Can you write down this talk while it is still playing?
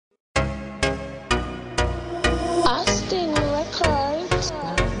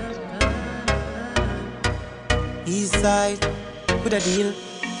east side with a deal.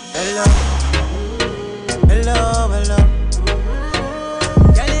 Hello, hello, hello.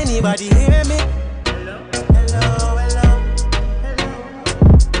 Can anybody hear me? Hello, hello, hello, hello.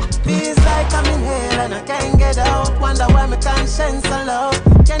 Feels like I'm in hell and I can't get out. Wonder why my conscience so low.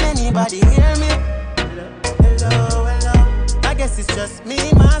 Can anybody hear me? Hello, hello. I guess it's just me,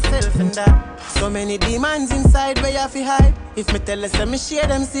 myself and that. So many demons inside where you fi hide. If me tell us, me share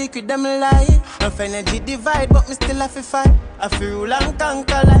them secret, them lie. Enough energy divide, but me still have to fight. I feel rule and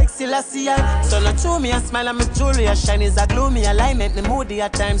conquer like Selassie. So not true, me a smile and me jewelry a shine is a gloomy alignment, me moody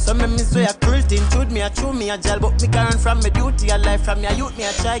at times. So me miss way a cruelty, intrude me a true me a jail, but me can run from me duty a life from your youth, me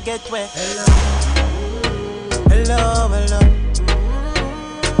a try get where. Hello, hello, hello.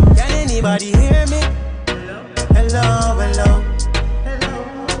 Can anybody hear me? Hello, hello.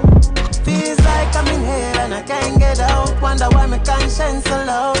 Feels like I'm in hell and I can't get out. Wonder why my conscience so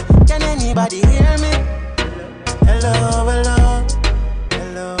low. Can anybody hear me? Hello, hello,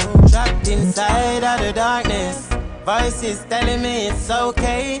 hello. Trapped inside of the darkness. Voices telling me it's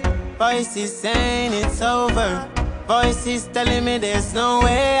okay. Voices saying it's over. Voices telling me there's no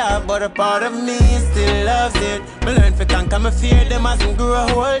way out, but a part of me still loves it. Me learn to conquer my fear, them as me grow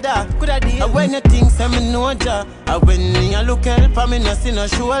older. Could I deal? And when you think say me know ya, and when me a look help and me no see no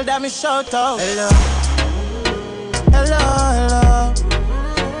shoulder, me shout out. Hello, hello, hello.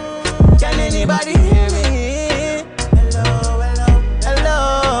 Can anybody hear me? Hello, hello,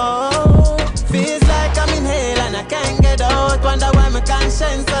 hello. Feels like I'm in hell and I can't get out. Wonder why my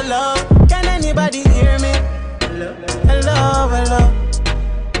conscience so low. Can anybody hear me? Hello, hello.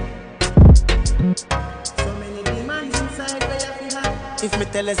 So many demons inside where you feel high. If me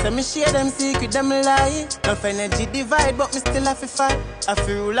tell us, me share them secret, them lie. Enough energy divide, but me still have to fight. I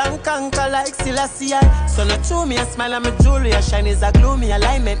feel rule and conquer like Selassie. So not true, me a smile and me jewelry a shine is a gloomy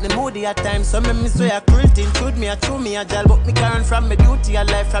alignment, me moody at times. So me miss way a cruelty, intrude me a true me a jail, but me can run from me duty a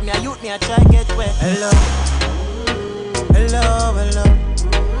life from your youth, me a try get where. Hello, hello, hello.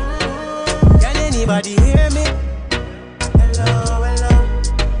 Can anybody hear me? Hello, hello, hello.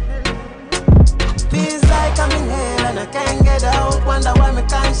 Feels like I'm in hell and I can't get out. Wonder why my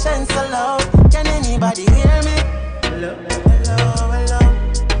conscience so low.